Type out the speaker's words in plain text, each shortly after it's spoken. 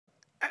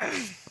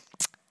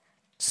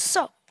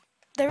So,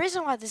 the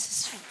reason why this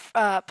is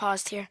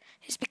paused here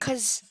is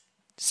because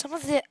some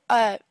of the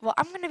well,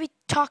 I'm gonna be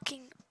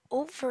talking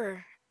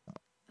over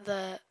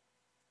the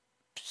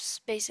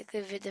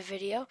basically the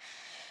video.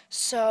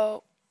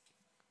 So,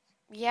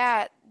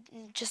 yeah,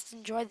 just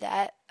enjoy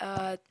that.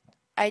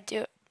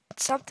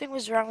 Something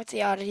was wrong with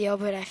the audio,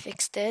 but I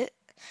fixed it.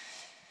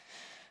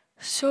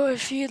 So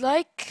if you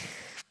like,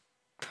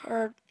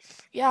 or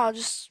yeah, I'll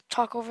just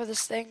talk over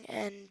this thing,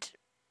 and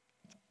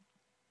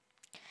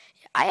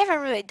I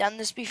haven't really done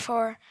this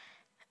before,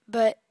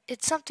 but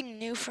it's something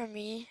new for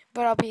me.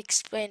 But I'll be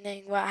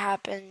explaining what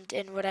happened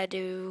and what I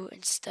do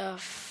and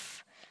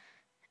stuff.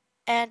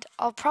 And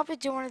I'll probably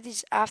do one of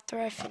these after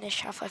I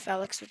finish Half-Life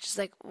Alyx, which is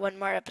like one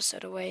more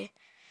episode away.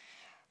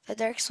 The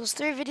Dark Souls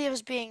 3 video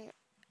is being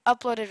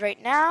uploaded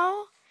right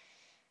now.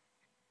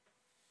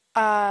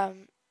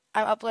 I'm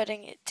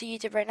uploading it to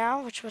YouTube right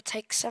now, which will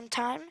take some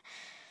time.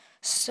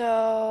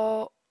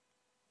 So,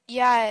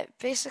 yeah,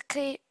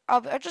 basically,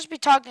 I'll just be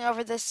talking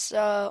over this,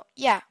 so,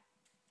 yeah.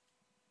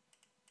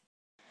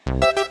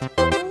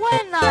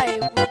 When I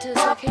went to this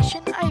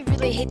location, I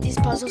really hate these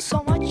puzzles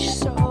so much,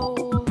 so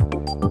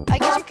I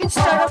guess we can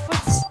start off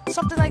with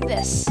something like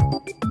this.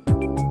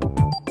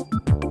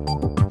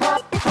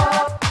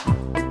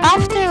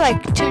 After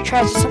like 2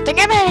 tries or something,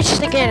 I managed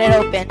to get it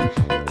open.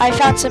 I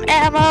found some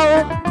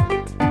ammo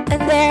in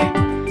there,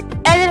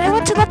 and then I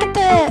went to look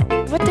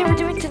at what they were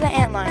doing to the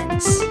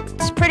antlines.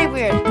 It's pretty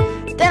weird.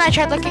 Then I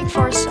tried looking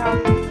for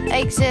some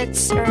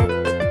exits or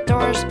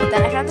doors, but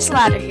then I found this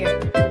ladder here.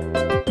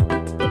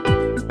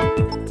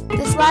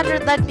 This ladder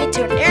led me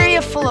to an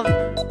area full of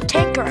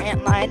tanker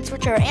antlines,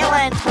 which are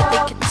antlines where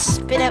they can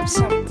spit out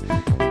some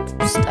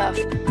stuff.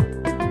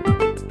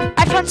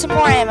 I found some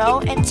more ammo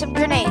and some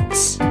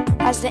grenades.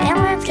 As the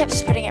antlines kept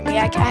spitting at me,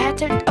 I had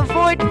to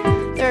avoid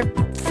their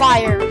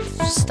fire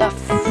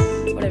stuff,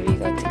 whatever you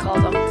like to call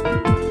them.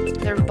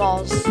 Their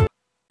balls.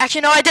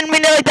 Actually, no, I didn't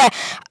mean it like that.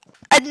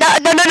 No.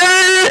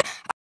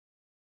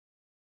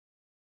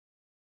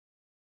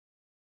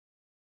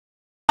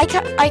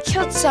 I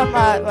killed some,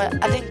 well,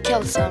 I didn't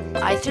kill some.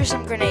 I threw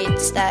some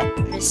grenades that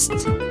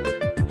missed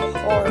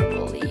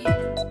horribly.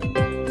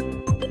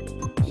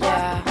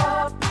 Yeah.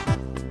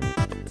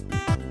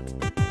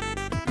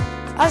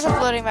 As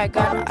I'm loading my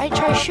gun, I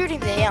try shooting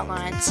the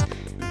antlines,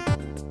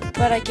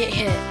 but I get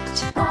hit.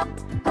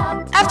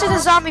 After the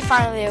zombie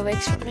finally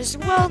awakes from his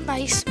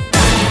nice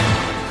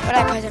but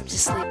I put him to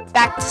sleep,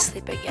 back to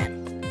sleep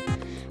again.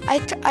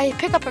 I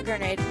pick up a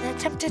grenade and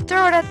attempt to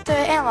throw it at the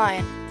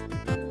antline.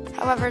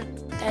 However,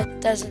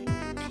 that doesn't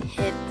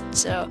hit,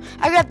 so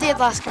I grab the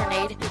last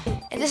grenade,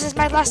 and this is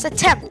my last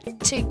attempt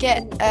to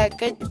get a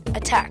good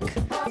attack.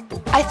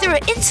 I threw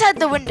it inside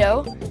the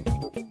window,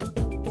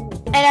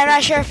 and I'm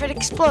not sure if it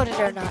exploded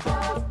or not.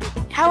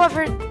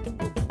 However,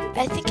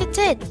 I think it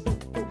did.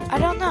 I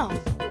don't know.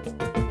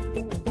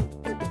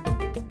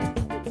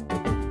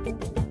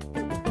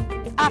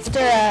 After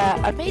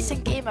an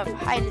amazing game of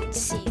hide and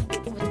seek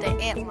with the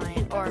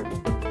antlion, or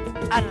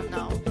I don't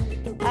know.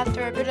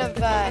 After a bit of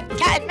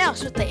cat and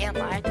mouse with the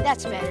antlion,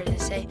 that's better to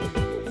say.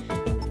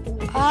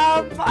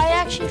 I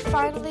actually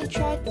finally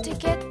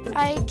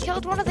I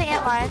killed one of the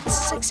antlions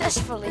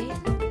successfully.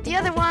 The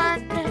other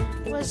one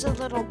was a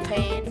little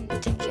pain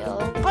to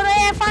kill, but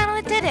I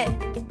finally did it.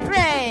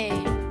 Hooray!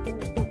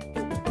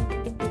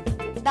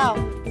 No.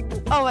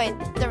 Oh wait,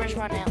 there was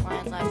one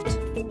antlion left.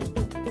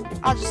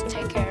 I'll just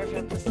take care of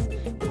him with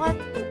one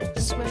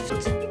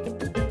swift.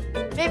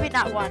 Maybe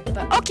not one,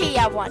 but okay,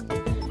 yeah, one.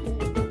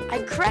 I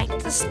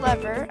cranked this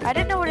lever. I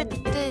didn't know what it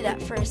did at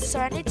first, so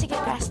I need to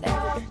get past there.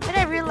 Then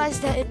I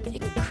realized that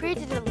it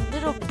created a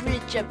little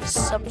bridge of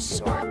some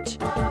sort.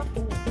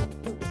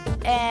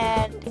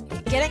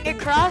 And getting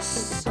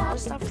across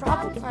was no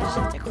problem. I just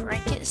have to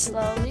crank it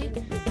slowly.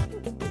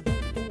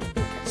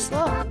 And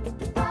slow.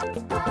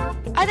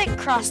 I then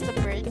crossed the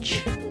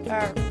bridge,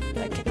 or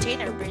a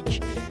container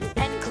bridge,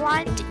 and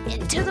climbed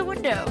into the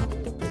window.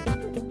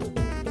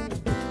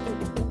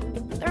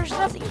 There was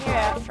nothing here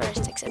at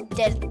first except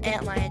dead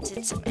antlions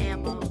and some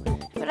ammo.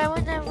 But I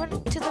went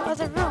to the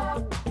other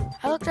room.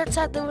 I looked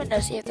outside the window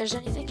to see if there's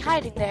anything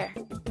hiding there.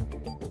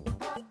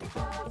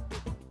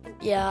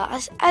 Yeah,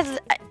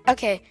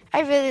 okay.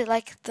 I really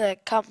like the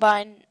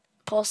Combine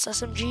Pulse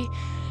SMG.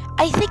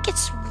 I think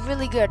it's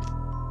really good.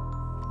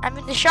 I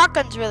mean, the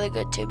shotgun's really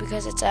good too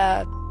because it's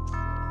a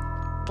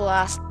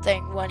blast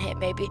thing, one hit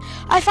maybe.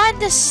 I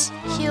find this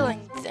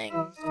healing thing,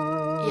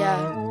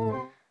 yeah,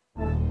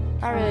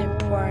 not really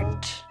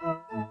important.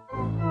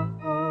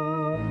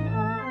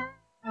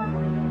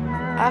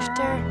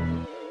 After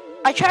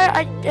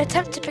I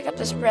attempt to pick up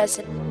this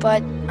resin,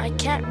 but I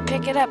can't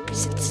pick it up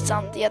since it's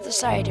on the other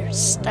side or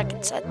stuck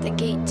inside the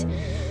gate.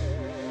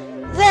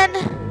 Then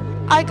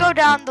I go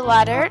down the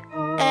ladder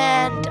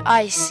and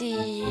I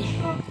see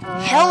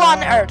hell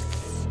on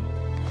earth.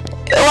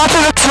 Lots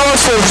of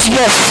explosives,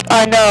 yes,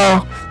 I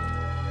know.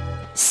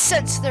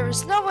 Since there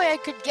was no way I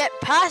could get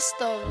past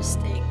those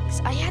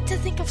things, I had to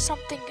think of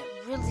something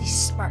really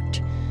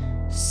smart.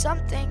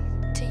 Something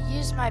to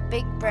use my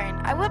big brain.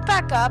 I went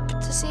back up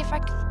to see if I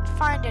could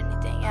find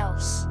anything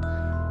else.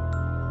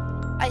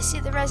 I see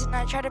the resin,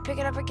 I try to pick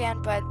it up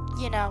again, but,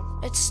 you know,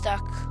 it's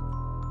stuck.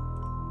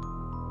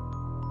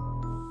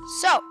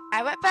 So,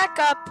 I went back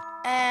up,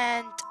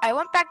 and I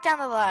went back down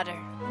the ladder.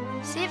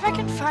 See if I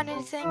can find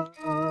anything.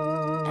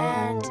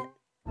 And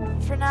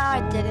for now,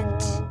 I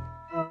didn't.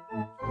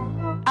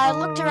 I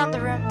looked around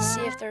the room to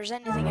see if there's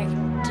anything I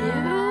can do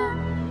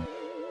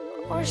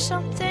or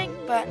something,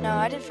 but no,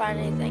 I didn't find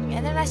anything.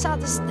 And then I saw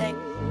this thing,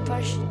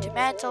 push to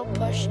mantle,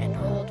 push and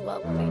hold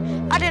while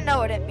moving. I didn't know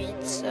what it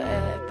means,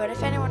 but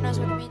if anyone knows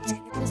what it means,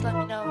 can you please let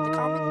me know in the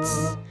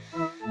comments.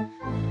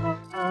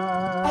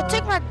 I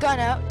took my gun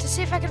out to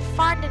see if I could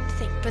find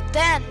anything, but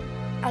then,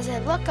 as I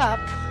look up,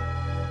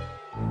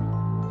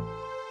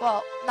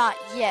 well, not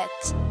yet,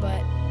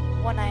 but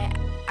when I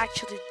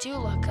actually do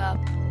look up,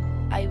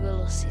 I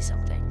will see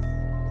something.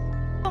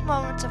 A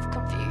moment of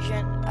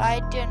confusion. I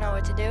didn't know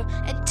what to do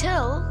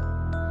until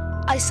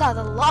I saw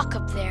the lock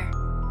up there.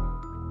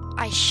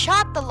 I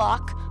shot the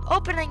lock,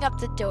 opening up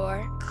the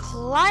door,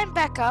 climbed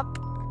back up,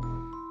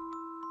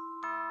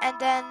 and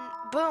then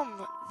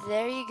boom,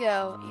 there you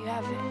go. You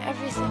have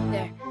everything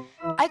there.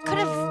 I could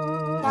have,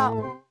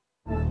 now,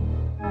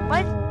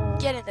 when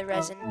getting the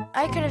resin,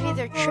 I could have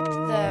either tripped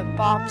the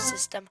bomb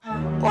system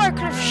or I could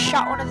have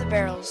shot one of the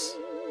barrels.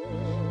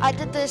 I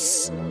did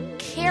this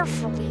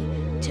carefully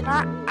to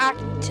not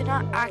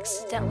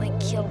accidentally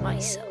kill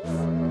myself,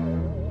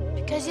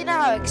 because you know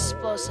how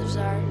explosives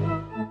are.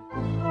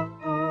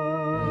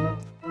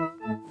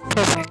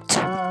 Perfect.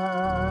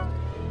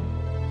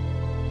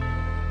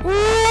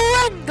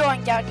 When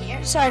going down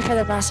here, sorry for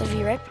the massive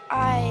V-rip,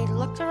 I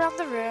looked around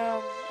the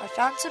room, I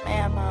found some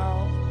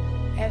ammo,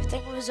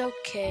 everything was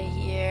okay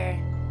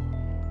here,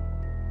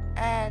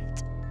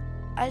 and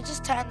I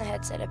just tightened the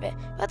headset a bit,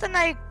 but then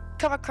I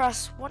come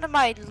across one of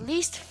my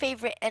least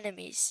favorite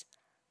enemies.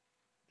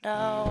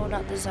 No,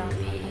 not the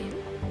zombie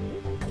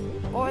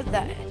or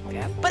that head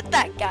crab, but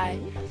that guy,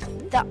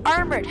 the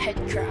armored head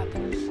crab.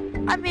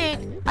 I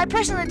mean, I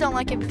personally don't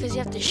like it because you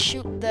have to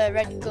shoot the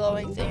red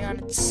glowing thing on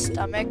its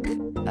stomach.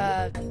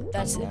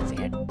 That's the only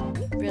thing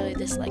I really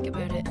dislike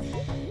about it.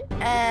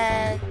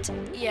 And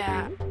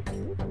yeah,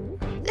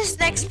 this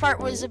next part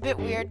was a bit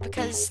weird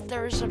because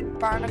there was a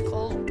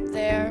barnacle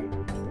there.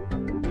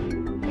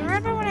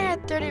 Remember when I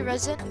had 30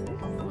 resin?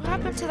 What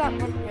happened to that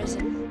one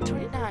resin?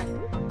 29.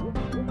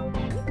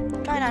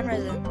 29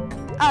 resin.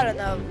 I don't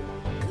know.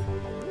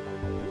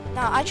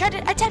 No, I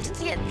attempted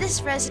to get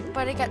this resin,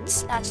 but it got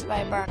snatched by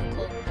a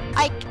barnacle.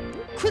 I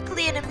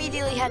quickly and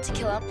immediately had to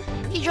kill him.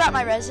 He dropped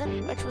my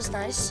resin, which was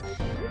nice.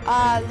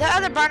 The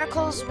other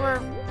barnacles were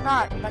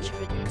not much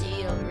of a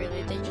deal,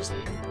 really. They just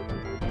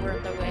were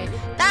in the way.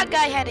 That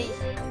guy had a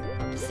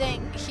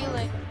thing,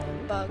 healing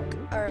bug,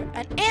 or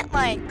an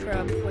antlion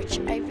crab, which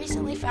I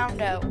recently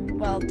found out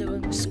while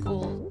doing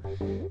school.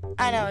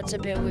 I know, it's a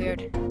bit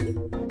weird.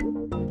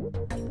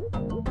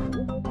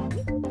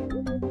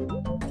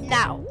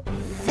 Now,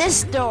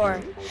 this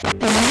door,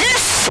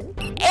 this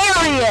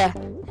area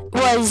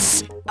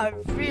was a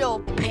real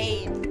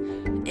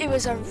pain. It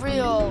was a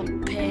real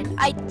pain.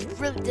 I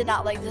really did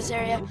not like this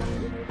area.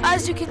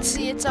 As you can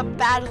see, it's a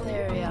battle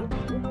area.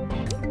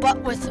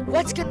 But with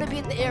what's gonna be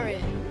in the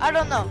area, I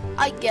don't know.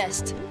 I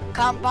guessed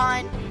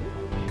combine,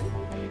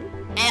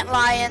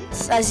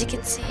 antlions, as you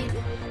can see.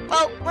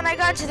 Well, when I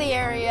got to the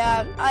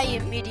area, I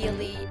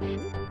immediately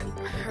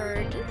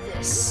heard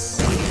this.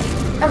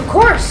 Of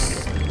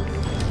course!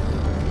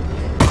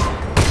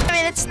 I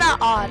mean, it's not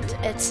odd.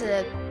 It's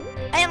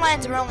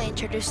antlions were only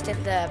introduced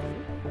in the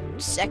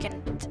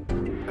second,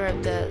 or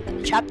the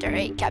chapter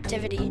 8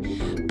 captivity,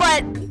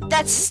 but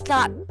that's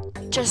not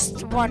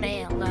just one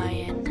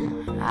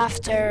antlion.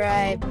 After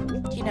I,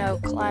 you know,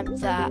 climbed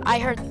that, I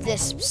heard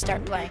this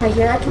start playing. Right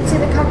here, I can see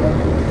the couple.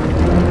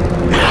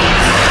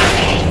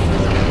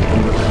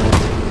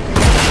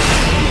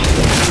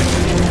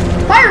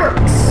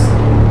 Fireworks!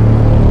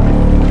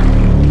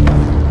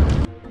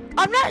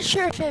 I'm not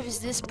sure if it was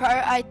this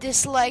part I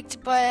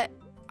disliked, but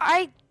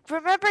I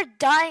remember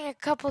dying a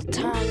couple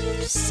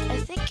times. I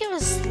think it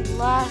was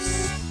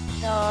last...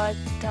 No, I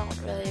don't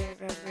really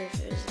remember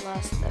if it was the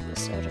last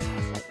episode of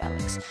Half-Life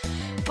Alyx.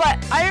 But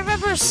I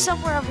remember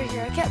somewhere over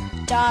here, I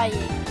kept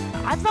dying.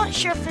 I'm not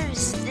sure if it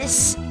was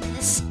this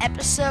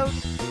episode.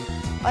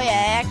 Oh yeah,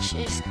 I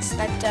actually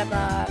sniped them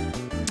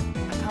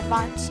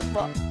combines.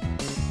 Well,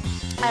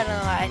 I don't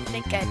know, I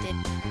think I did.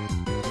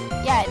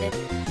 Yeah, I did.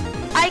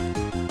 I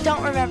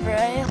don't remember.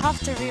 I'll have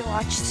to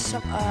rewatch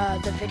some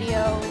the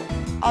video.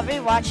 I'll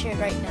rewatch it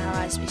right now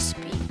as we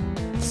speak.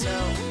 So,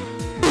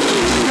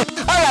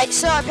 alright,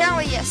 so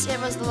apparently yes, it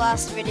was the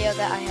last video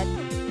that I had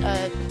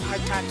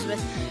hard times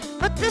with.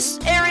 But this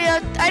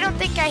area, I don't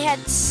think I had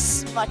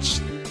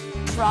much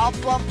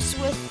problems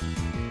with.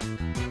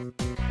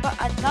 But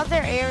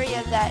another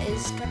area that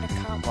is gonna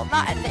come, well,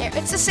 not in there,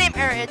 it's the same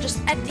area, just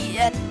at the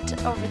end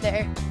over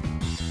there.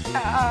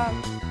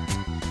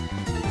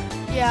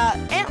 Yeah,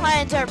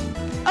 antlions are,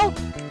 oh,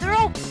 they're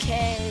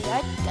okay.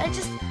 I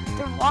just,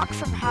 the walk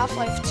from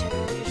Half-Life 2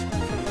 just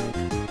went from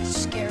like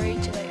scary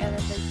to like,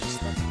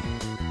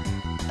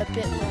 a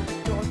bit like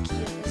dorky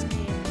in this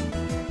game.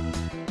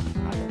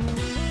 I don't know.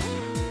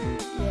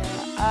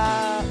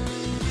 Yeah,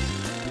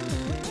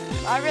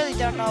 I really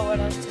don't know what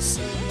else to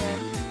say here,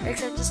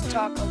 except just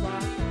talk a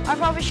lot. I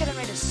probably should have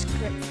made a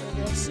script for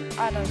this.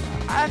 I don't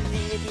know. I'm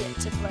the idiot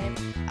to blame.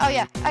 Oh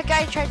yeah, a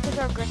guy tried to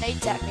throw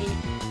grenades at me,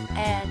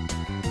 and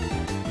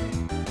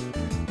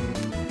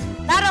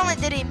not only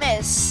did he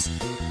miss,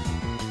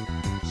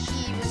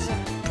 he was a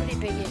pretty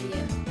big idiot.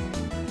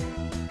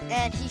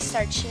 And he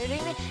started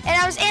shooting me, and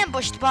I was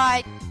ambushed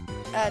by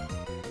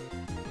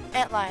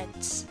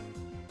antlions.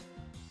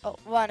 Oh,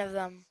 one of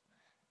them.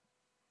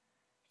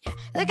 Yeah.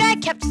 The guy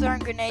kept throwing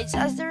grenades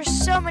as there were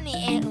so many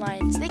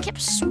antlions. They kept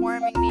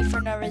swarming me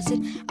for no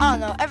reason. I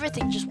don't know,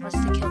 everything just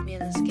wants to kill me in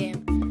this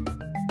game.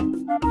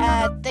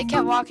 They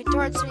kept walking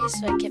towards me,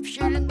 so I kept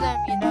shooting them.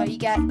 You know, you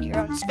got your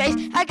own space.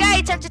 A guy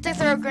attempted to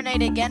throw a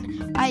grenade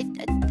again. I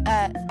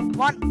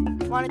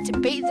wanted to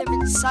bait them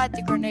inside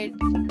the grenade's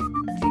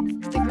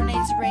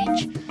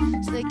range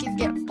so they can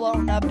get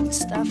blown up and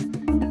stuff.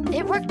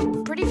 It worked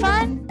pretty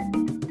fine.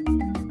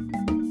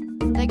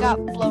 They got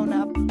blown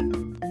up.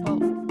 Well,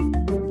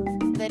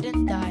 they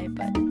didn't die,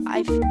 but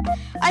I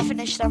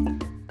finished them.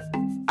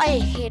 I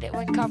hate it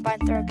when Combine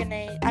throw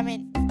grenades. I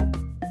mean,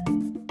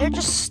 they're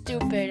just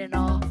stupid and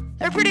all.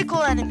 They're pretty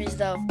cool enemies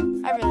though.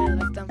 I really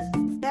like them.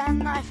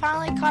 Then I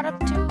finally caught up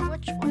to,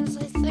 which was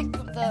I think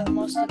the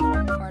most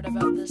annoying part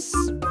about this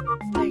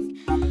thing.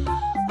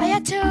 I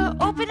had to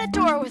open a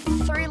door with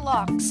 3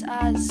 locks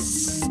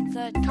as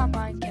the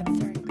Combine kept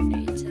throwing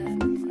grenades at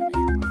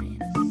my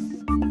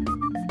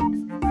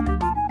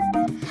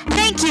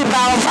Thank you,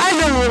 Valve. I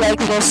really like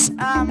this.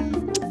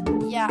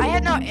 Yeah, I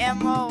had no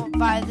ammo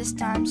by this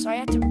time, so I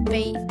had to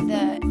bait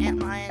the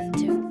antlion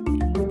to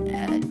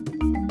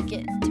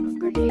get to a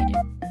grenade.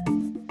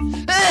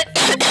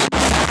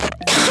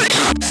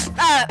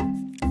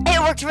 It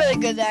worked really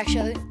good,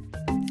 actually.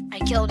 I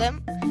killed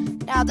him.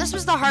 Now, this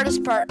was the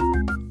hardest part.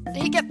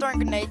 He kept throwing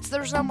grenades.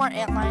 There was no more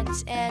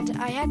antlions, and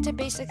I had to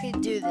basically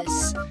do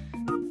this.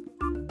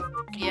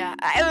 Yeah,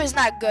 it was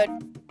not good.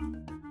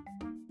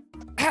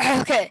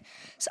 Okay,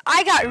 so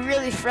I got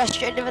really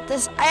frustrated with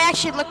this. I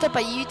actually looked up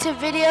a YouTube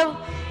video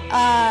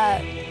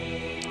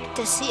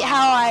to see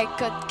how I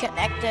could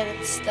connect it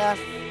and stuff.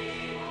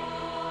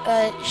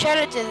 Shout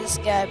out to this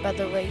guy, by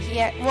the way.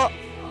 Well,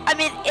 I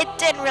mean, it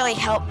didn't really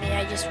help me.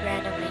 I just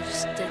randomly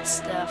just did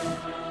stuff.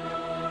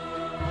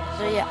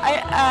 So yeah,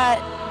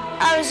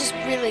 I was just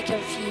really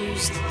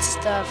confused and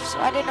stuff, so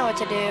I didn't know what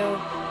to do.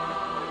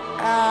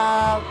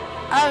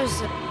 I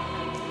was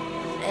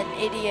an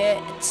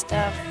idiot and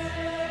stuff.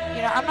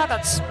 You know, I'm not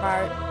that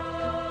smart.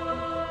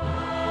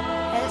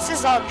 And this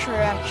is all true,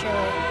 actually.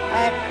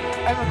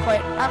 I'm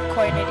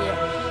quite an idiot.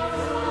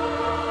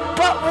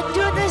 But when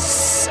doing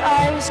this,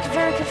 I was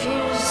very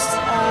confused.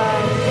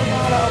 Didn't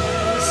know how to open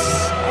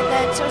this. And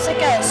then, so it's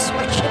like a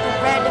switch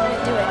and randomly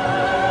do it.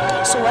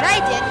 So what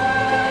I did,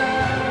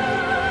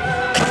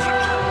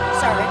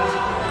 sorry,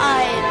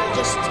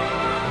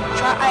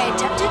 I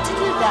attempted to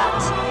do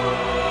that,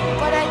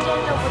 but I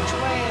didn't know which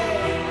way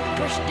the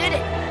person did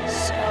it.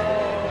 So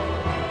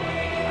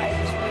I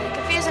was really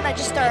confused, and I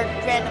just started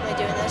randomly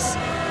doing this.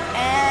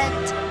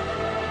 And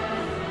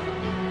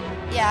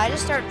yeah, I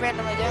just started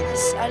randomly doing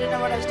this. I didn't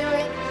know what I was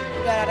doing.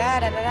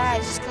 I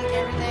was just clicking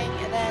everything,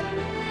 and then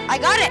I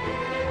got it.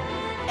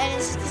 And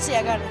as you can see,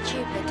 I got an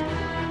achievement.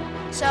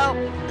 So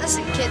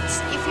listen,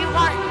 kids, if you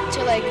want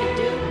to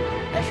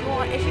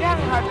if you're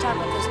having a hard time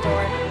with this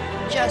door,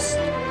 just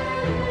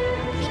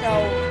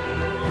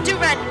do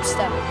random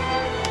stuff.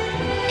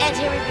 And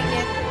here we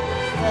begin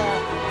the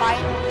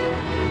final.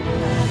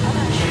 I'm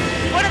not sure.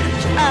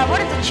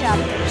 One of the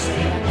chapters.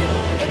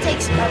 It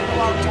takes a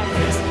long time to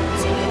listen.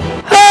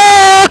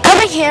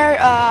 Coming here,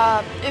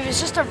 it was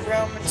just a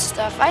room and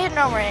stuff. I had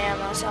no more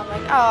ammo, so I'm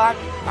like, oh,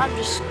 I'm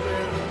just screwed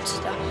and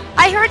stuff.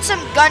 I heard some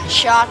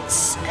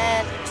gunshots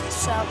and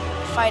some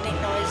fighting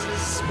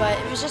noises, but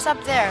it was just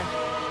up there.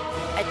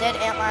 A dead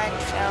antlion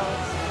fell.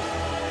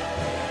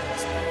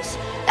 That's nice.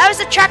 That was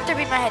the tractor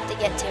beam I had to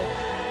get to,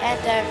 and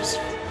I was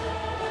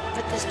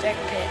with this dark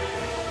pit.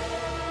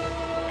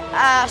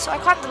 So I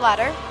climbed the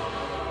ladder.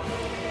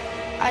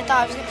 I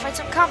thought I was gonna find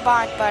some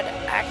combine, but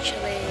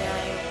actually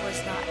I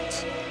was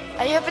not.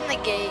 I opened the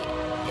gate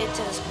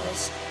into this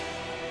place.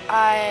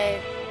 I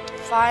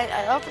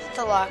opened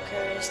the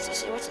lockers to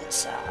see what's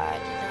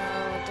inside.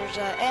 There's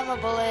an ammo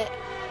bullet,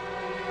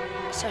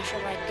 stuff for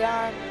my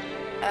gun.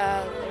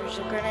 There's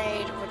a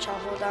grenade, which I'll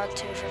hold on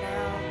to for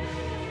now.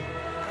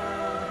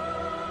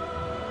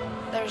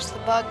 There's the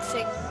bug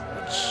thing,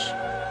 which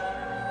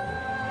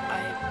I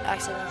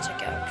accidentally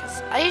took out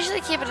because I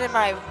usually keep it in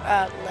my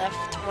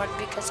left one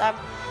because I'm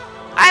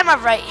a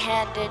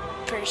right-handed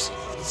person,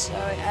 so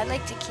I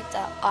like to keep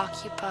that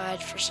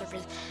occupied for some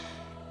reason.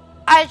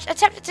 I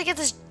attempted to get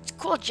this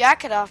cool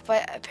jacket off,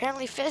 but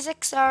apparently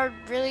physics are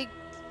really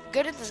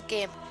good in this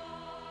game.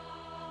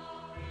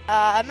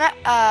 I met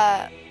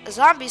a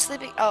zombie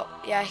sleeping. Oh,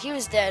 yeah, he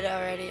was dead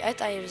already. I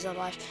thought he was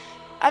alive.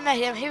 I met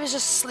him. He was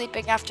just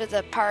sleeping after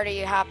the party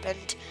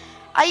happened.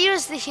 I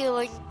used the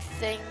healing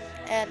thing,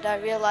 and I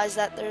realized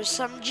that there's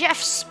some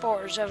Jeff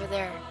spores over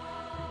there.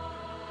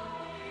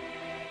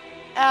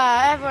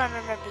 Everyone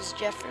remembers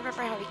Jeff.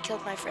 Remember how he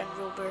killed my friend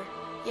Wilbur?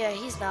 Yeah,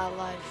 he's not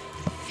alive.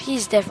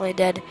 He's definitely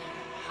dead.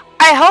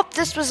 I hope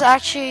this was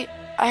actually...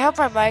 I hope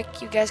my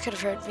mic, you guys could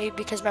have heard me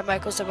because my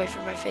mic was away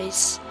from my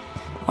face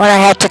when I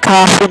had to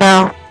cough, you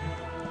know.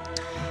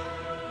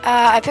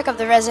 I pick up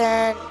the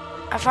resin,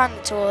 I find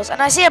the tools,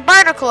 and I see a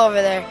barnacle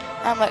over there.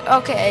 I'm like,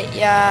 okay,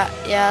 yeah,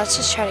 let's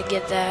just try to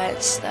get that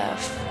and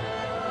stuff.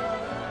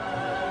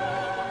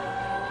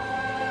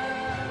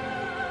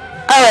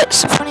 Oh,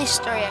 it's a funny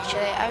story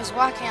actually. I was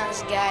walking on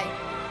this guy.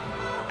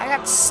 I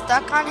got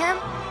stuck on him,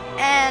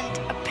 and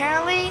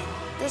apparently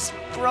this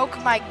broke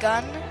my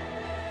gun.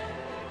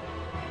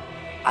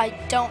 I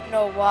don't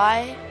know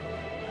why.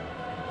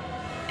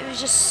 It was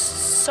just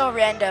so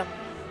random.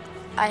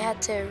 I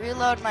had to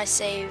reload my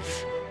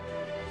save.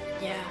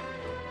 Yeah.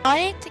 I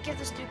need to give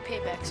this dude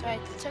payback, so I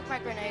took my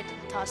grenade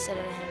and tossed it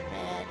at him,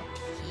 and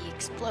he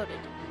exploded.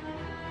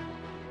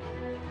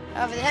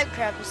 However, the head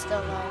crab is still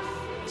alive,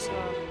 so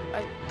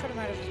I put him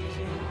out of his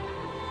misery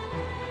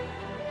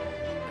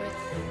with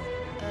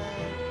a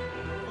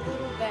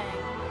little bang.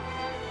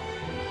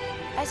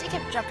 As he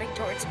kept jumping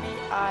towards me,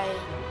 I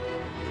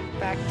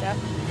backed up.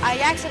 I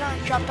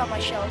accidentally dropped on my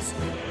shells.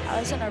 I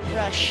was in a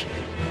rush.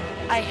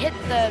 I hit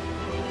the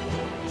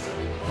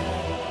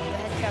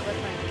head crab with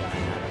my gun. I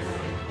don't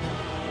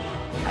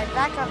know. I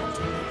back up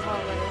into the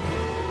hallway.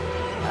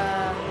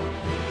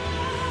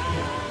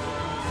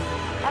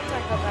 After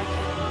I go back in,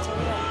 so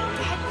yeah,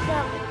 the head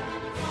crab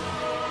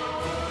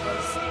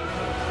was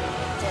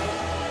dead.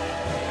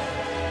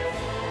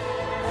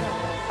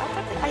 I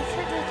don't know. I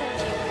heard that they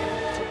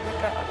to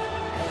rip out a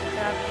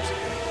crab or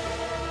something.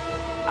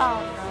 I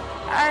don't know.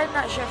 I'm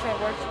not sure if it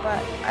worked, but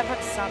I put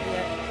the zombie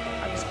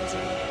out of his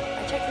misery.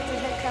 I checked if the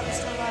head crab was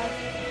still alive.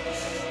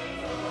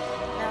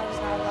 No, he's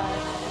not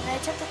alive. And I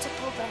attempted to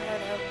pull the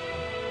head out.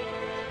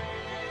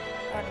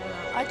 I don't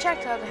know. I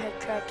checked out the head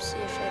crab to see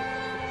if it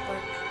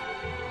worked.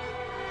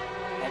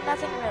 And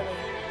nothing really.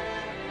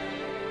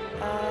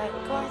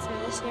 Going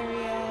through this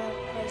area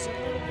was a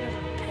little bit of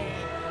a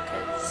pain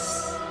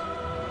because,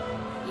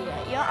 yeah,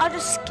 you know, I'll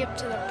just skip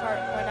to the part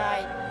when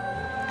I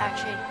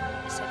actually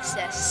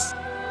success.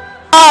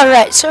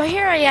 Alright, so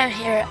here I am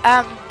here.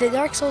 The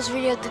Dark Souls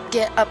video did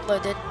get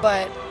uploaded,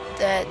 but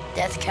the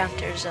death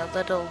counter's a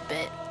little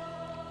bit,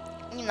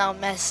 you know,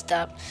 messed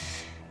up.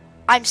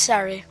 I'm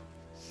sorry.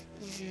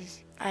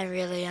 I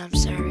really am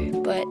sorry,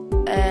 but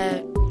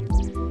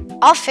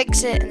I'll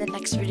fix it in the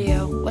next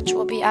video, which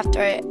will be after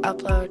I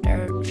upload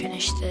or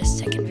finish the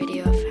second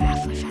video of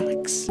Half-Life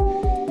Alyx.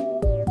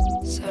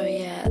 So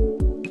yeah,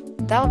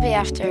 that will be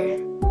after.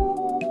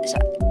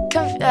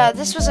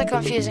 This was a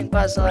confusing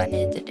puzzle I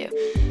needed to do.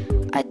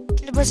 I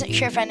wasn't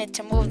sure if I needed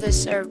to move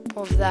this or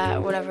move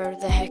that, whatever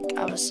the heck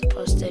I was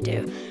supposed to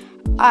do.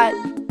 I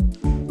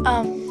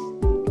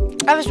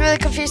was really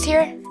confused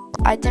here.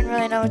 I didn't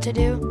really know what to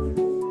do.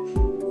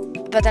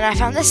 But then I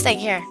found this thing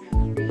here.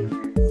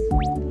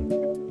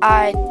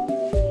 I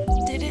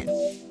didn't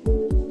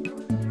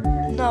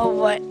know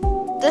what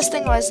this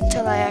thing was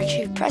until I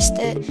actually pressed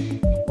it,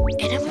 and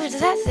it moved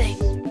that thing.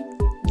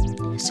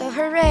 So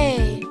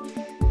hooray!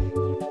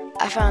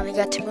 I finally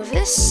got to move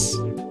this.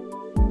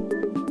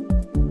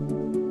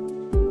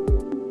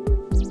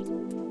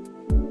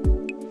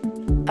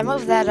 I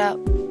moved that up.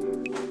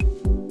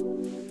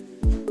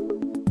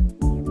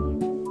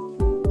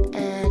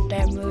 And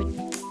I moved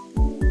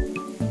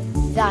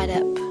that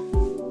up.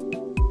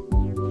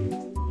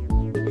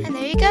 And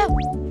there you go.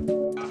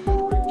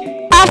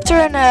 After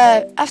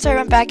I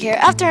went back here,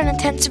 after an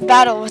intense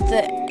battle with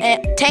the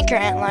tanker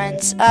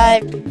antlions, I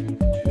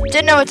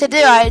didn't know what to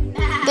do.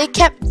 They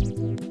kept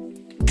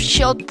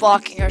shield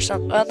blocking or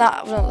something.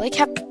 They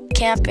kept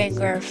camping,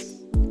 or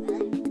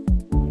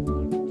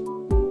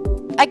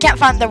I can't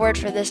find the word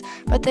for this,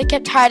 but they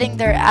kept hiding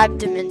their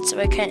abdomen so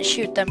I couldn't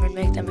shoot them and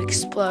make them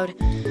explode.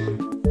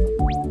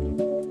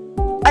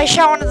 I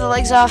shot one of the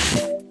legs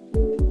off,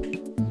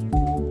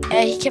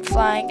 and he kept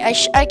flying.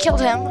 I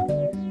killed him.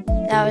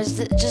 That was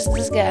just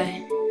this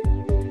guy,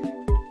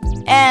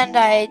 and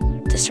I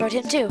destroyed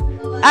him too.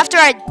 After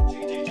I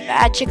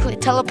magically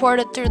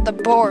teleported through the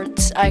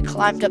boards, I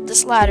climbed up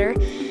this ladder,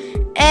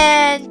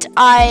 and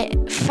I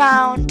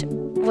found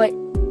what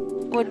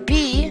would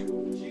be.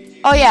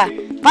 Oh yeah.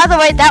 By the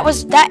way,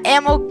 that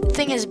ammo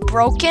thing is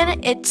broken.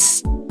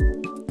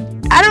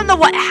 I don't know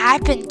what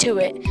happened to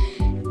it.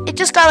 It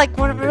just got like,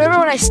 remember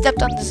when I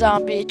stepped on the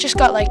zombie? It just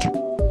got like,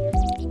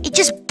 it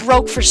just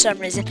broke for some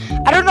reason.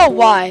 I don't know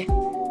why.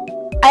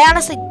 I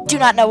honestly do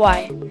not know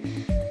why.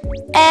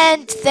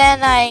 And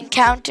then I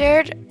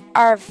encountered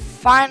our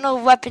final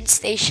weapon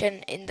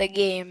station in the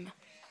game.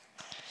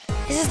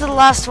 This is the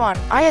last one.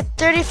 I had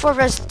 34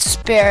 resin to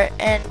spare,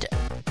 and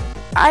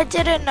I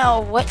didn't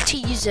know what to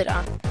use it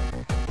on.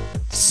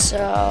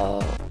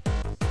 So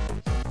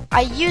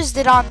I used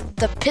it on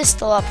the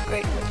pistol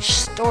upgrade, which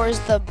stores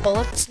the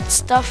bullets and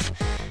stuff,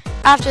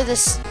 after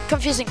this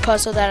confusing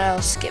puzzle that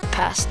I'll skip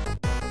past.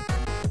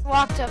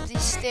 Walked up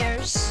these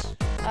stairs.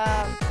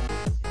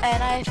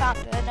 and I found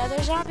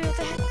another zombie with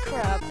a head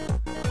crab.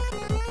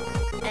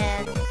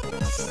 And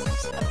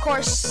of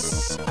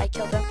course, I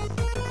killed him.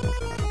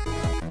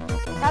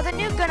 Now the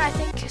new gun, I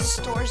think,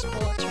 stores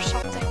bullets or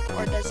something,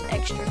 or does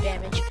extra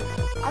damage.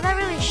 I'm not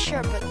really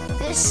sure, but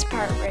this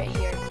part right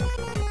here,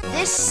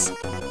 this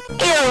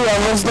area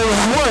was the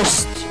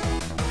worst.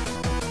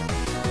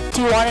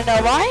 Do you want to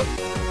know why?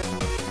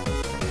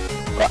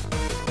 Well,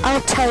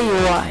 I'll tell you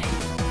why.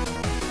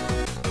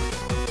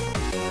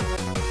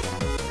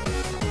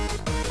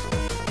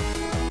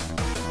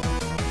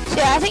 So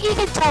yeah, I think you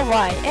can tell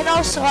why. And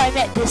also I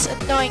met this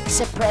annoying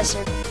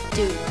suppressor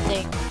dude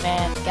thing,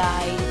 man,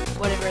 guy,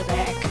 whatever the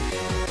heck.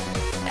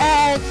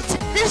 And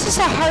this is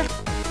a hard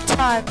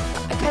time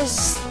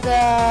because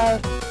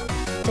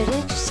did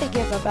it just say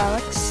give up,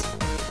 Alyx?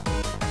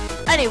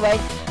 Anyway,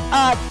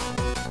 I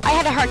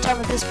had a hard time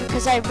with this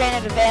because I ran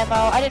out of ammo.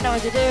 I didn't know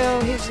what to do.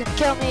 He was gonna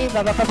kill me. And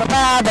I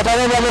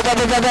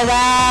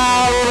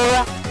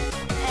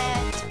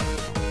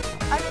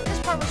mean, this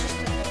part was just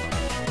annoying.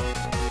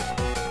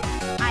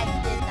 I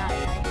did not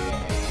like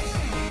this.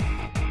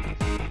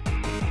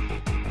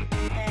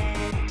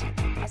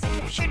 And as I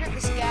kept shooting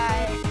this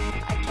guy,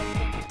 I kept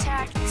getting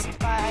attacked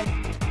by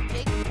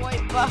big boy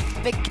buff,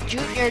 big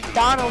junior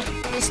Donald,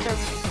 Mr.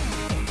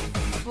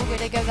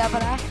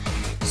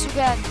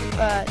 Suga,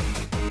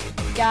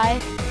 guy,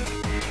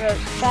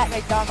 fat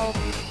McDonald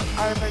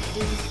armored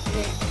dude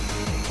thing.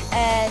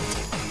 And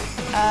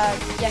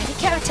yeah, he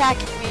kept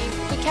attacking me.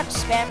 He kept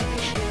spamming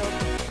the shield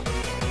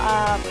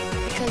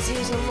because he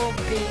was a little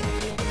baby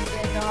and he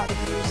didn't know how to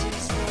use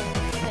his little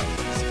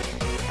things.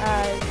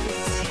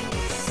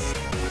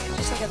 He's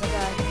just like other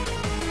guy.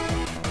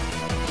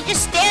 He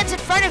just stands in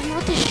front of you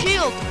with his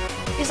shield.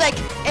 He's like,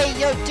 hey,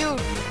 yo, dude,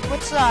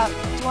 what's up? Do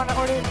you want to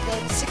order the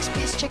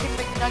 6-piece chicken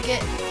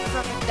McNugget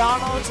from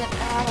McDonald's and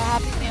have a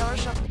Happy Meal or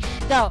something?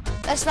 No,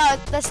 that's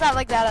not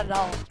like that at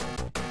all.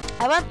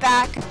 I went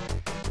back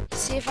to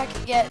see if I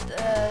could get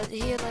the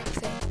healing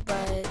thing,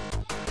 but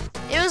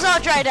it was all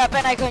dried up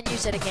and I couldn't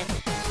use it again.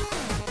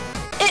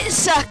 It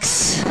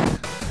sucks.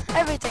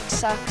 Everything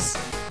sucks.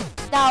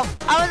 Now,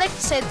 I would like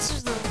to say this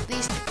was the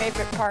least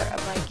favorite part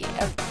of my game.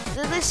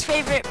 The least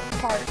favorite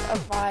part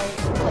of my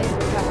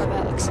playthrough of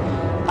Alyx.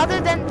 Other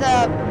than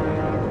the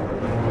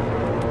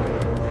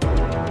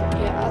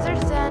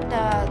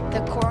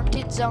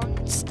quarantine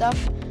zone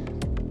stuff,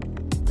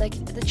 like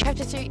the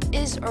chapter 3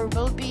 is or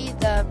will be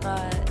the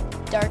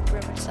dark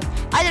room and stuff.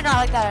 I did not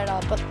like that at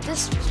all, but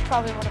this was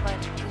probably one of my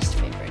least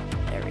favorite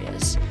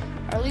areas,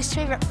 or least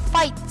favorite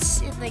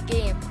fights in the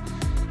game.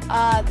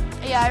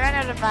 Yeah, I ran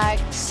out of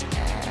mags,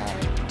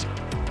 and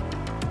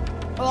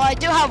well, I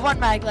do have one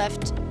mag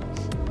left.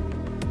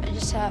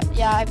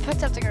 I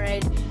picked up the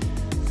grenade.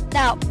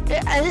 Now,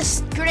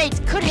 this grenade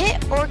could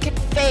hit or can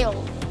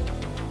fail.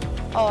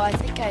 Oh, I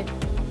think I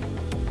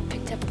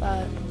picked up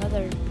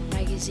another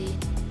magazine.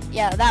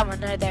 Yeah, that one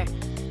right there.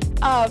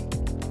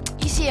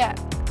 You see,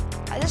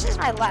 this is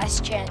my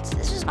last chance.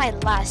 This was my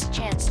last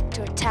chance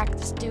to attack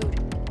this dude.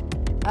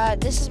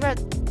 This is where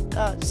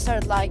it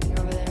started lagging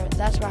over there.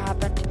 That's what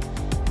happened.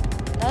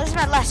 Now, this is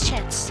my last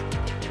chance.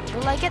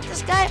 Will I get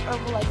this guy or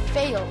will I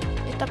fail?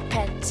 It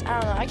depends. I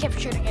don't know. I kept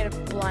shooting at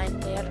him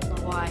blindly. I don't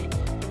know why.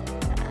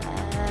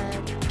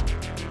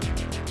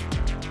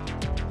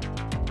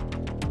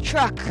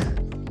 Truck.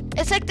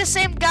 It's like the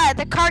same guy,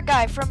 the car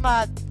guy from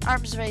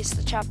Arms Race,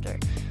 the chapter.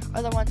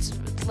 Are the ones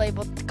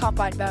labeled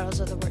Combine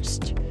Battles are the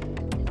worst.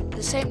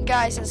 The same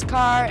guy says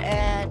car,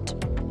 and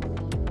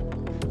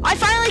I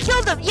finally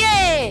killed him!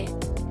 Yay!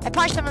 I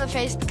punched him in the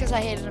face because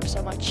I hated him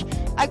so much.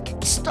 I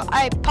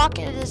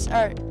pocketed his,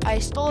 or I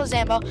stole his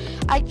ammo.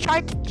 I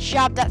tried to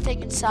jab that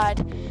thing inside.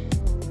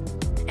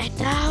 And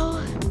now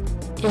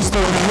is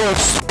the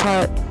worst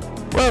part.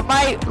 Well,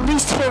 my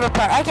least favorite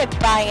part. I kept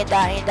dying and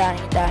dying and dying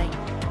and dying.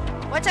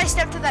 Once I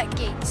step through that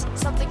gate,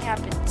 something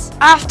happens.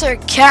 After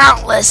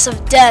countless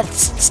of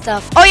deaths and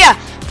stuff. Oh yeah,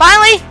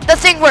 finally the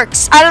thing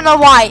works. I don't know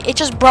why. It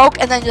just broke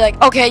and then you're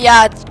like, okay,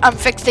 yeah, I'm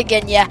fixed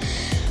again, yeah.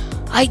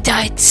 I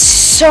died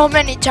so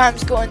many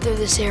times going through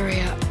this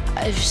area.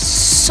 It's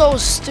so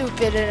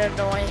stupid and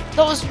annoying.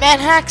 Those man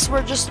hacks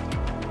were just,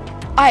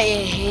 I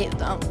hate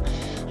them.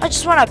 I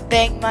just want to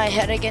bang my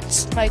head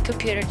against my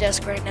computer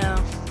desk right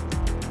now.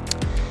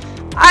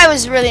 I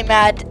was really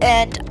mad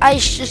and I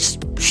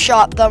just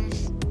shot them.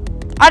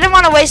 I didn't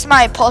want to waste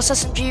my pulse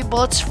SMG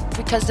bullets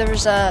because there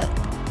was a,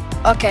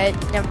 okay,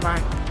 never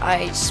mind.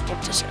 I spoke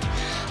to sir.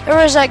 There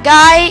was a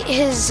guy,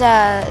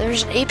 there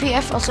was an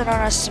APF, also known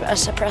as a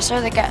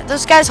suppressor.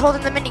 Those guys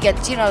holding the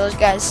miniguns, you know those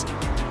guys.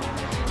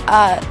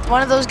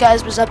 One of those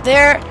guys was up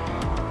there.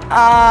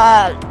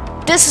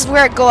 This is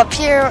where I go up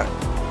here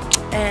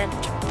and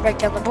break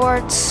down the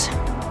boards.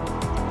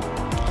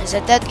 There's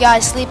a dead guy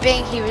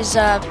sleeping. He was,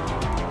 I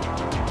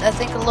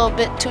think, a little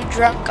bit too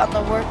drunk on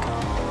the work.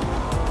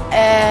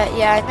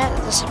 Yeah, I met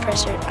the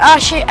suppressor. Oh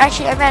shit,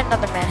 actually, I met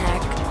another man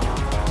hack.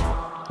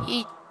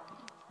 He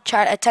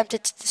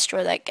attempted to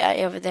destroy that guy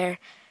over there,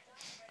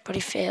 but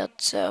he failed,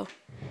 so.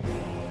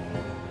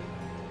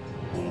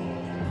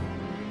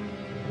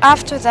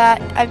 after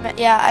that, I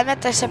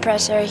met the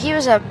suppressor. He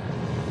was a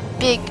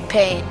big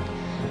pain.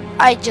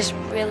 I just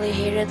really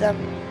hated them.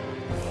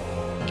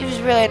 He was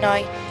really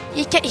annoying.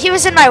 He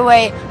was in my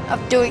way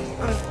of doing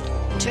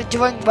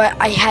what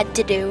I had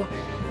to do.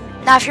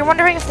 Now, if you're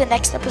wondering if the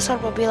next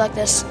episode will be like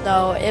this,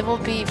 no, it will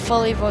be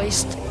fully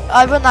voiced.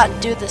 I will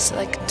not do this,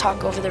 like,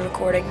 talk over the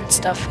recording and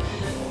stuff.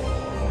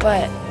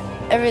 But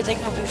everything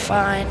will be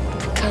fine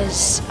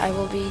because I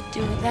will be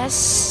doing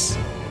this.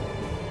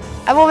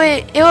 It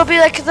will be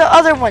like the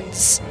other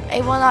ones.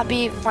 It will not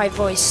be my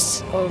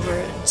voice over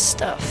and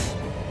stuff.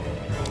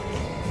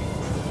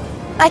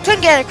 I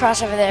couldn't get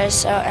across over there,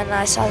 and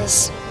I saw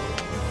this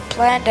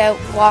planned out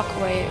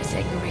walkway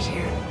thing over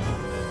here.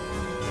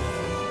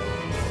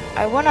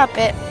 I went up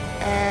it,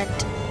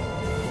 and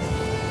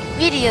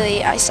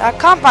immediately I saw a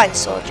combine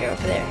soldier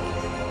over there.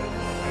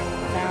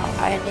 Now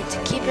I need to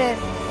keep it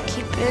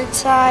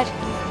inside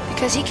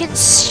because he can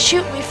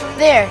shoot me from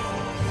there,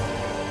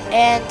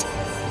 and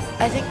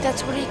I think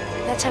that's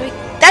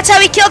how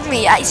he killed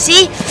me. I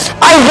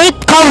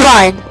hate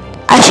combine.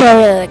 Actually, I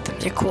really like them.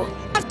 They're cool.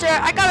 After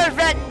I got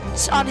revenge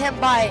on him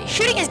by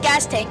shooting his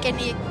gas tank, and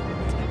he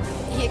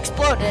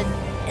exploded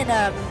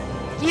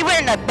he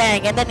went in a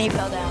bang, and then he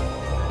fell down.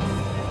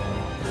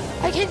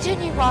 I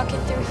continued walking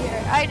through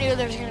here. I knew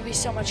there was going to be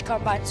so much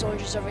combine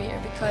soldiers over here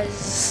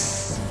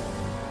because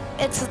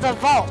it's the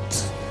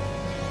vault.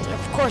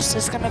 Of course,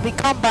 there's going to be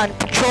combine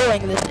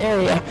patrolling this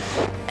area,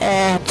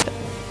 and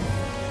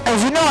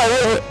as you know,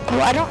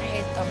 I don't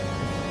hate them.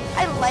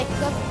 I like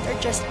them. They're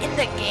just in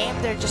the game.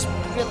 They're just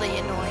really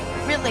annoying.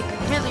 Really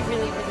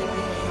annoying.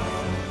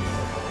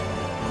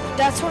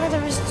 That's one of the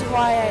reasons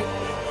why I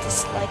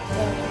dislike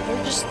them.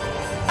 They're just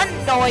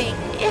annoying.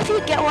 If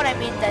you get what I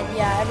mean, then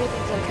yeah,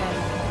 everything's okay.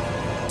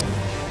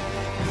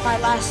 My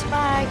last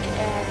mag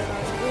and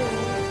another room.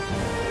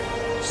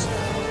 So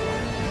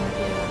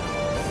yeah.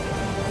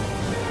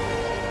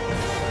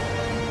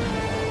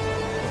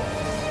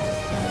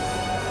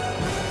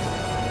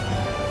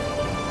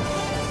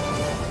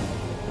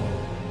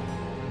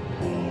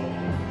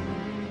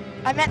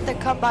 I met the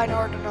combine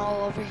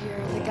ordinal over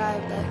here, the guy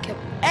that kept,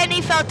 and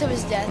he fell to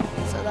his death,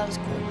 so that was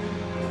cool.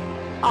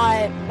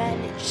 I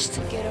managed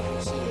to get over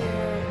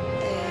here,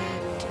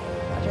 and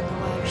I don't know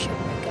why I was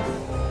shooting my gun.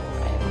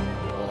 I have no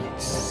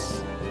bullets,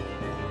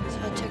 so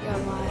I took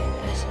out my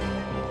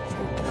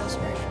pulse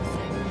rifle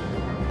thing.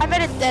 I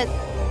met a dead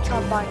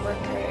combine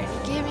worker, and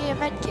he gave me a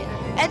med kit.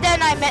 And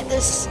then I went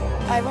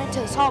to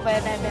this hallway,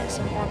 and I met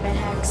some more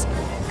medhacks,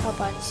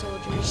 combine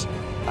soldiers.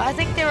 But I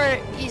think they were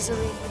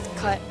easily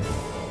cut.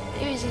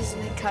 He was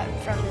easily cut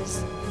from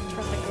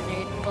the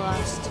grenade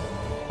blast.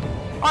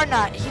 Or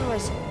not, he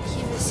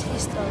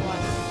still won.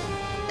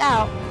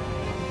 Now,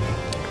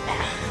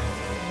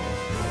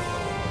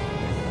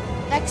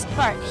 next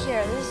part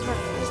here, this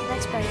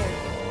next part here.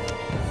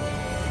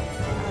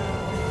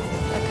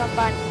 A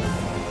combine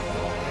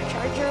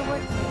charger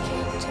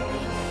came to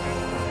me,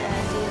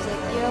 and he was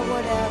like, yo,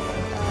 what up?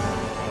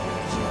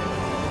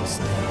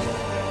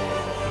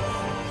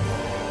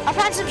 I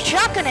found some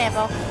shotgun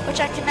ammo, which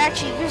I can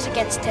actually use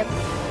against him,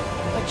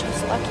 which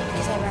was lucky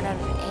because I ran out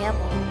of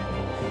ammo.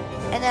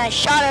 And then I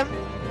shot him,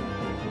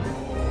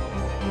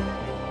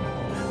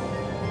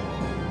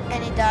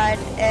 and he died,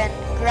 and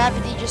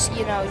gravity just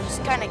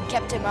kind of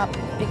kept him up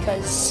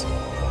because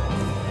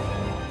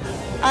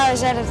I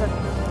was out of the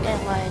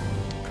inline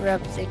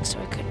grub thing, so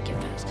I couldn't get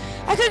past.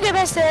 I couldn't get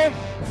past there,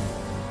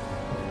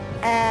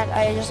 and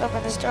I just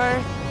opened this door,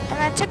 and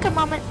I took a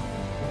moment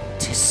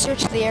to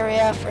search the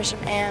area for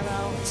some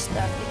ammo and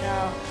stuff,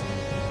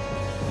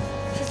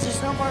 since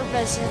there's no more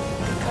resin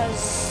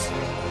because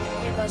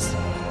we lost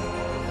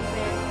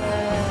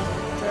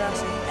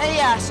and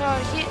yeah, so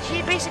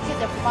he basically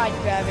defied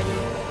gravity.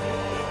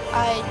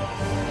 I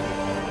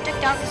took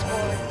down these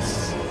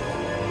boards,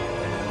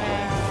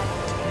 and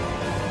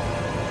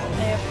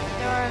there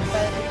were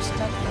feathers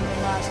stuck in the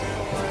last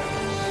board.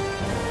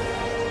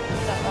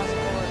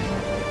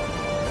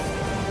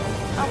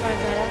 Oh my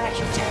god, I'm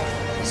actually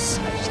terrified of this. I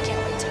just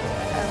can't wait to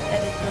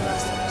edit the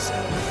last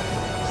episode.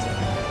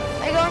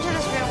 I go into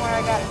this room where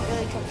I got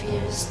really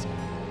confused.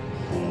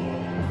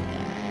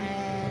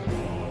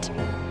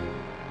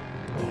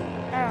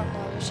 And I don't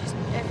know, there's just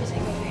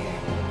everything over here.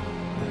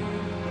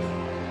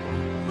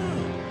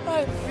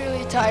 I'm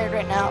really tired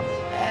right now.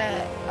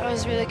 I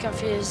was really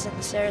confused in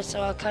this area, so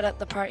I'll cut out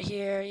the part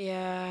here.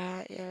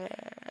 Yeah.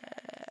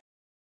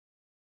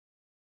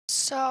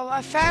 So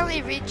I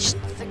finally reached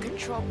the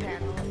control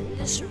panel in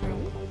this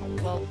room.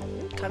 Well,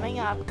 coming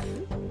up.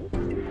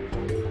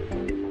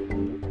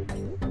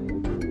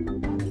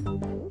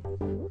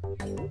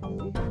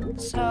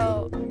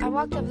 So I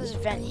walked up this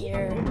vent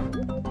here,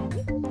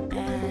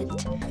 and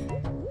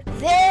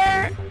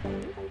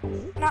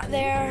not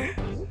there,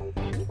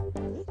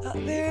 but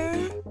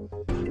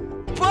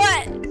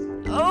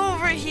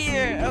over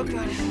here. Oh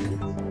god.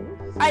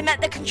 I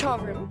met the control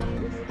room.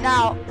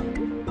 Now,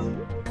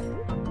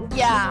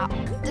 yeah,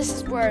 this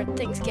is where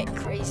things get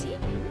crazy.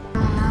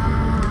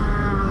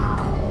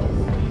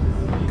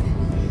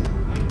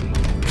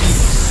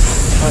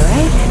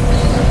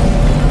 Alright.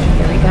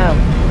 So,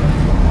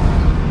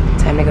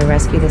 time to go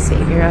rescue the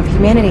savior of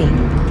humanity.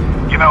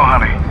 You know,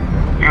 honey,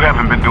 you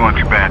haven't been doing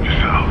too bad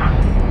yourself.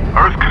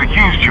 Earth could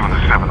have used you in the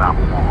 7-Hour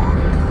War.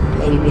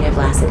 Maybe we'd have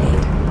lasted 8.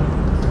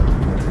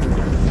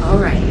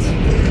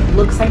 Alright.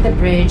 Looks like the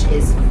bridge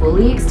is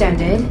fully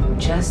extended.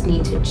 Just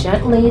need to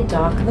gently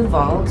dock the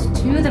vault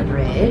to the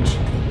bridge.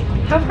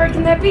 How hard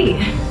can that be?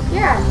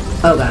 Yeah.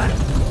 Oh god.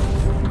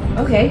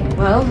 Okay,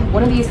 well,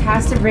 one of these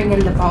has to bring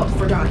in the vault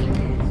for Donnie.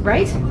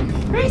 Right?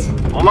 Right?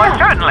 Almost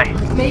certainly.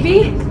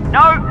 Maybe?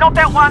 No, not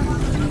that one.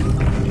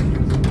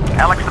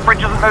 Alyx, the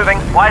bridge isn't moving.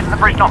 Why isn't the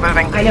bridge not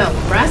moving? I know,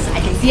 Russ,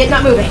 I can see it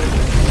not moving.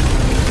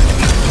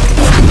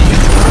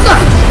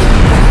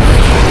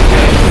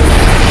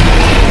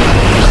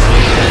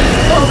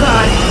 Oh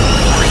god.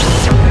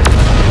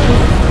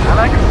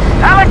 Alyx!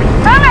 Alyx!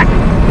 Alyx!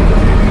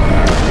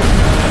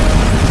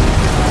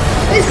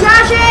 It's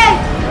crashing!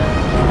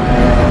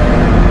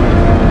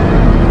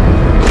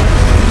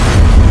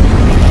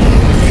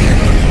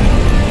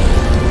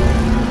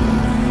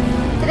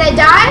 Did I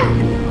die?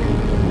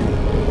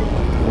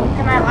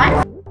 Am I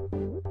alive?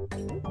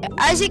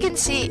 As you can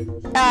see,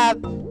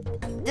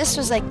 this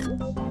was like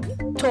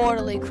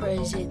totally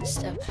crazy and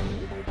stuff.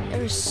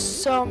 There were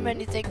so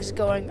many things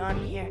going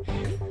on here.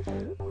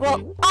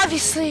 Well,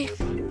 obviously,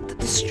 the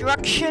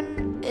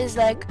destruction is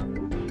like,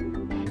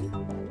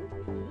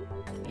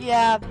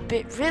 yeah,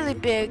 really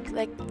big.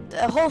 Like,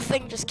 the whole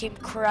thing just came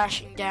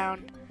crashing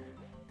down.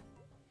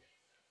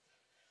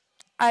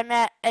 I'm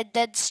at a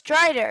dead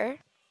Strider.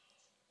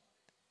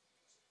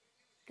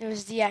 It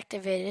was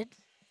deactivated.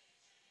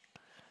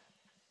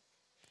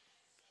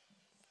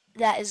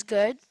 That is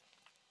good.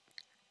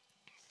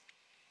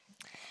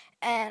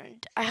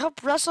 And I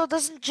hope Russell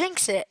doesn't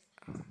jinx it.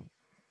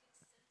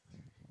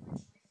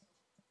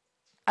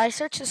 I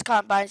searched his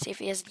combine to see if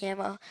he has any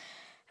ammo.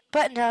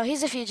 But no,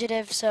 he's a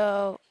fugitive,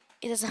 so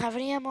he doesn't have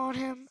any ammo on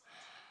him.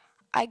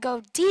 I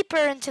go deeper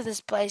into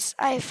this place.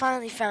 I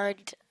finally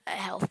found a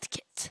health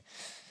kit.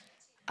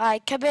 I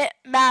commit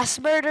mass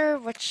murder,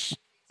 which,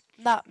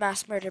 not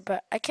mass murder,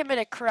 but I commit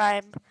a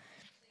crime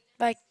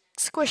by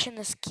squishing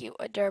this cute,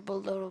 adorable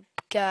little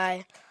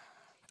guy.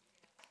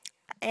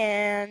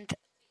 And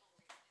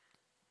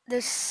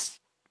this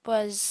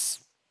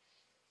was,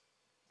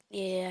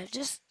 yeah,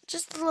 just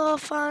a little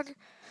fun.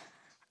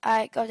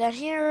 I go down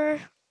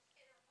here,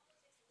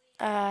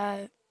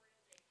 into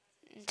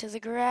the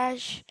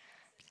garage,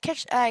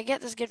 get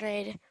this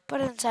grenade,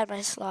 put it inside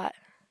my slot.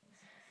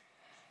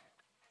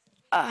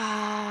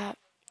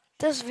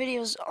 This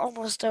video is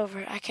almost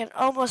over. I can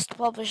almost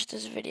publish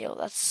this video.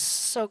 That's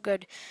so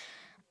good.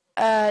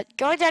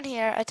 Going down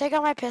here, I take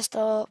out my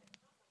pistol,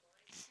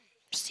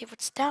 see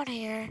what's down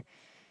here.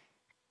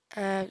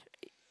 You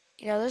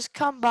know, there's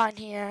combine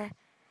here.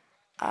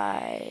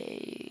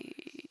 I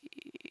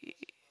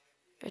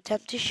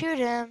attempt to shoot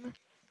him.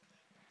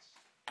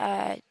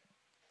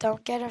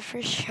 Don't get a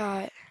first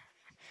shot.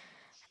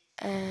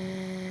 And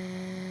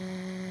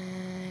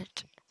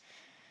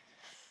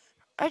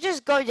I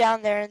just go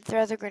down there and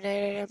throw the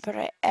grenade at him, but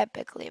I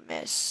epically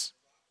miss.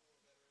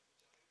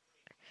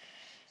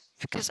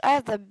 Because I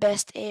have the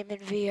best aim in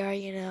VR,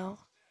 you know.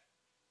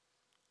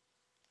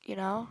 You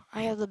know,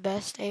 I have the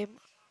best aim.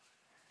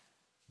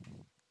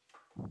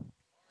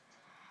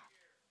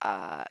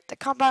 The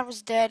combine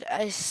was dead.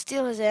 I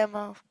steal his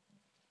ammo.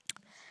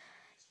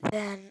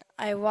 Then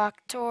I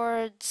walk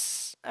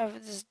towards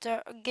this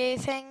gay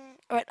thing.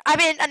 But, I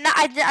mean,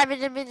 I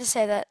didn't mean to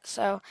say that.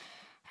 So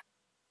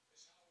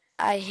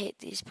I hate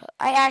these.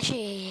 I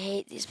actually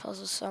hate these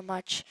puzzles so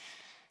much.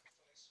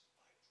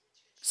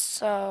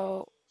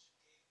 So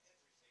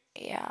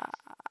yeah,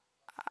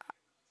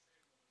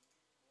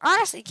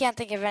 honestly, can't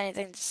think of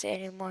anything to say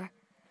anymore.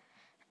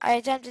 I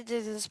attempted to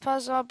do this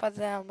puzzle, but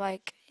then I'm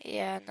like,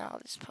 yeah, no,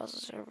 these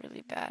puzzles are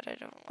really bad. I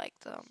don't like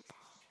them.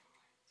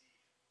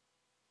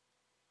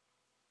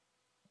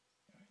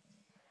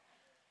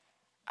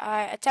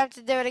 I attempt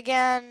to do it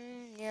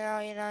again,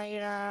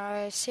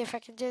 see if I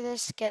can do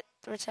this, get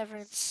whatever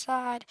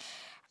inside.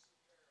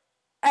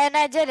 And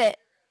I did it.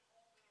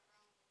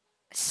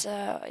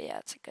 So, yeah,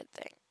 it's a good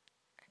thing.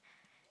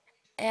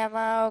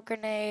 Ammo,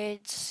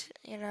 grenades,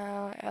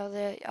 all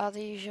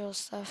the usual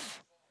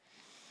stuff.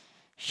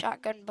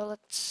 Shotgun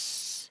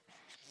bullets.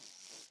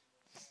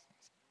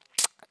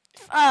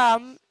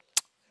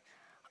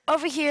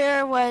 Over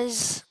here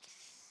was,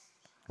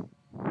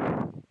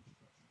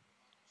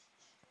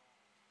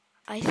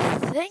 I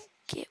think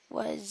it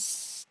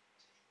was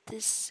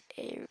this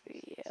area.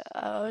 It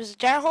was a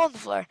giant hole in the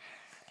floor.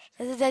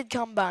 There's a dead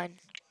combine.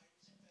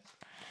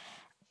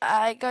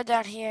 I go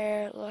down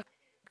here, look.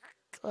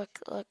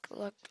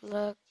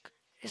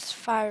 This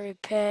fiery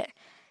pit.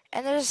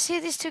 And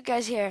see these two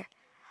guys here.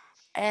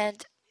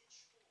 And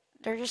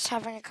they're just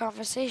having a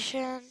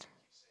conversation.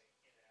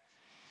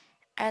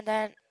 And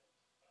then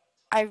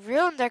I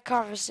ruined their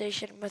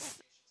conversation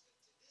with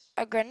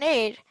a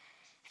grenade.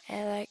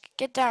 And like,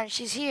 get down,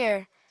 she's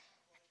here.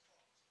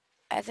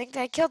 I think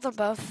I killed them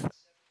both.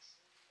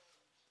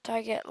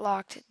 Target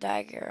locked,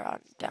 dagger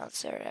on, down,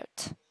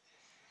 out.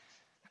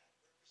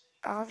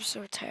 Oh, I'm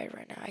so tired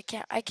right now.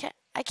 I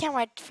can't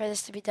wait for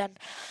this to be done.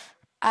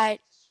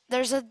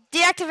 There's a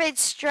deactivate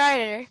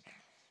Strider,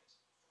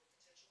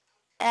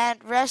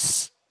 and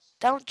Russ,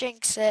 don't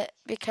jinx it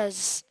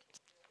because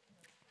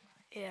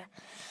yeah.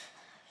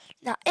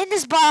 Now in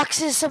this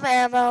box is some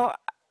ammo.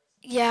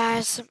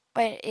 Yeah,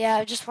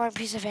 yeah, just one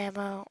piece of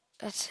ammo.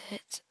 That's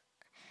it.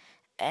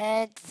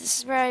 And this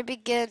is where I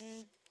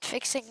begin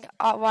fixing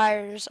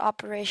wires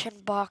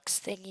operation box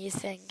thingy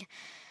thing.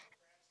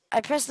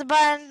 I press the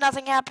button,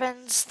 nothing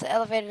happens. The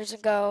elevator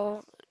doesn't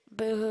go.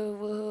 Boo hoo,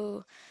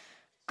 woohoo.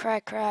 Cry,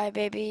 cry,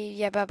 baby.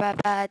 Yeah, ba ba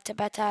ba, ta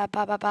ba ta,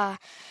 ba ba ba.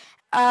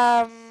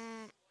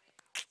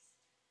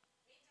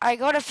 I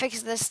go to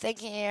fix this thing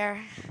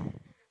here,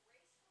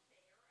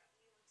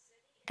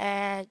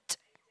 and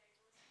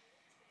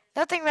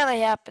nothing really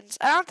happens.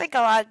 I don't think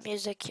I'll add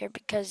music here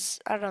because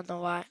I don't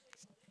know why.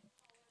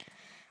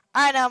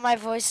 I know my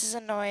voice is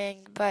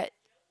annoying, but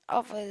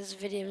hopefully this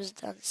video is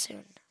done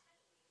soon.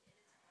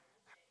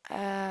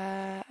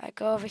 I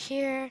go over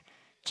here,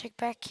 check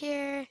back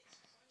here,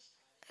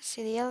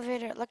 see the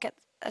elevator.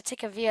 I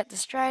take a view at the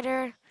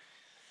Strider.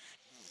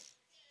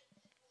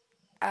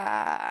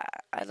 I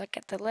look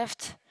at the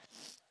lift.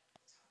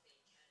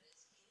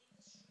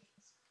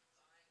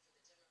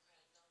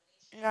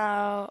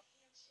 No,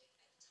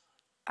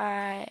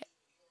 I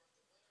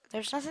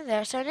there's nothing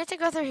there, so I need to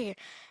go through here.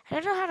 I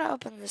don't know how to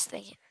open this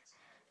thing.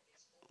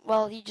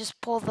 Well, you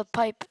just pull the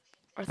pipe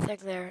or thing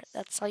there.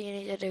 That's all you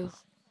need to do.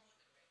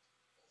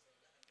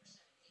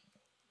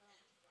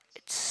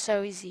 It's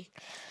so easy.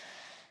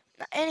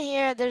 In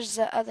here, there's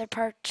the other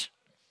part.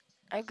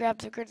 I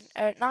grabbed the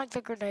grenade, not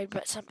the grenade,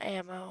 but some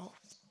ammo.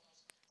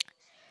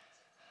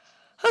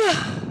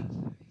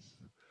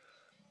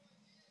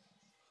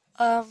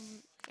 um,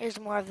 Here's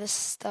more of this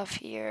stuff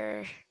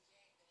here.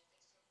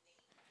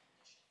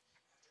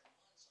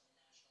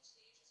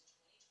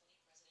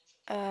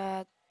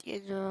 Uh,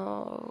 you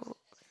know,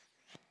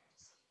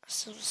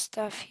 some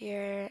stuff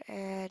here,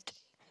 and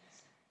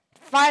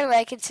finally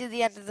I can see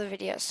the end of the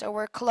video. So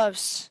we're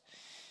close.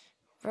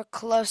 We're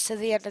close to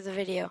the end of the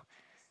video.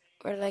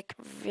 We're like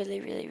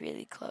really, really,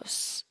 really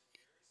close.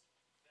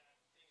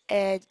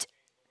 And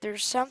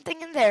there's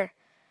something in there.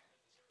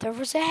 There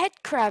was a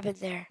head crab in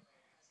there.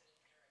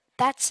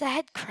 That's a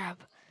head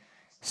crab.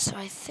 So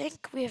I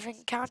think we have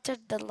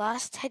encountered the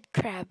last head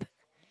crab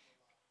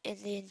in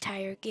the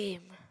entire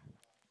game.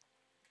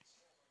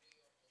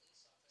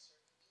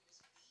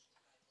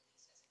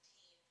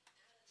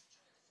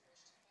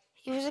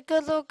 He was a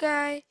good little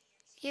guy.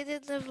 He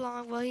didn't live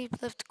long. Well, he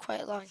lived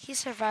quite long. He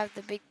survived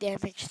the big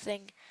damage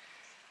thing.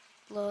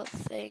 Little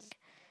thing.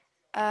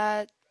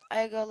 I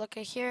go look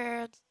at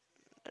here.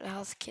 The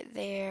health kit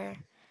there.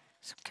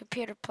 Some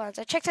computer plans.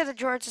 I checked out the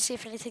drawers to see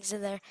if anything's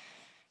in there.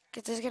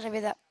 Because there's going to be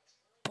that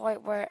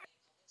point where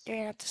you're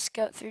going to have to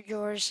scout through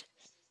drawers.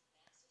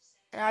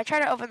 And I tried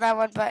to open that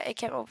one, but it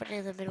kept opening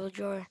in the middle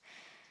drawer.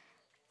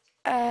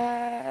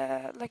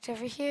 Looked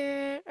over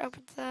here,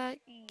 opened that,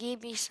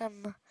 gave me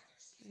some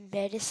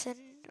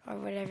medicine or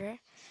whatever.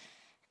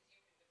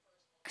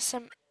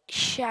 Some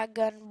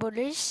shotgun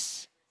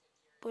bullets,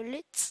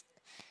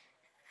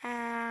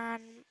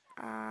 and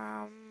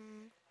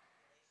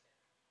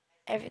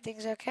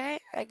everything's okay.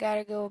 I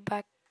gotta go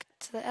back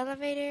to the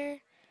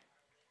elevator.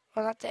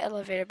 Well, not the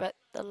elevator, but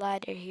the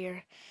ladder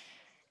here.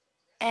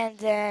 And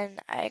then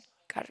I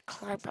gotta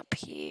climb up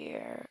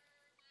here.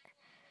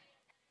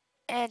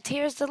 And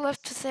here's the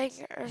lift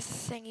thing, or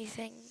thingy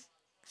thing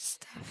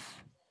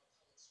stuff.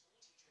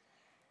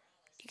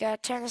 You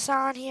gotta turn this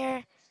on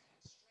here.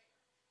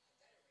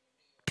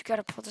 You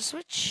gotta pull the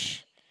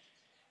switch.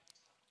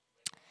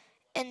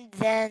 And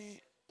then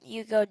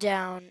you go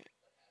down.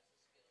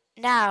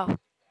 Now,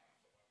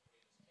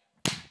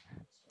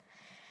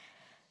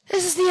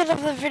 this is the end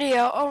of the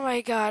video. Oh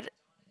my god.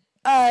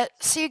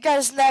 See you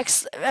guys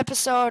next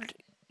episode.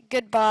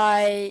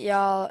 Goodbye,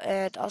 y'all,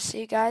 and I'll see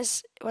you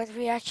guys when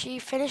we actually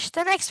finish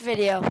the next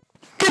video.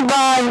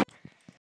 Goodbye!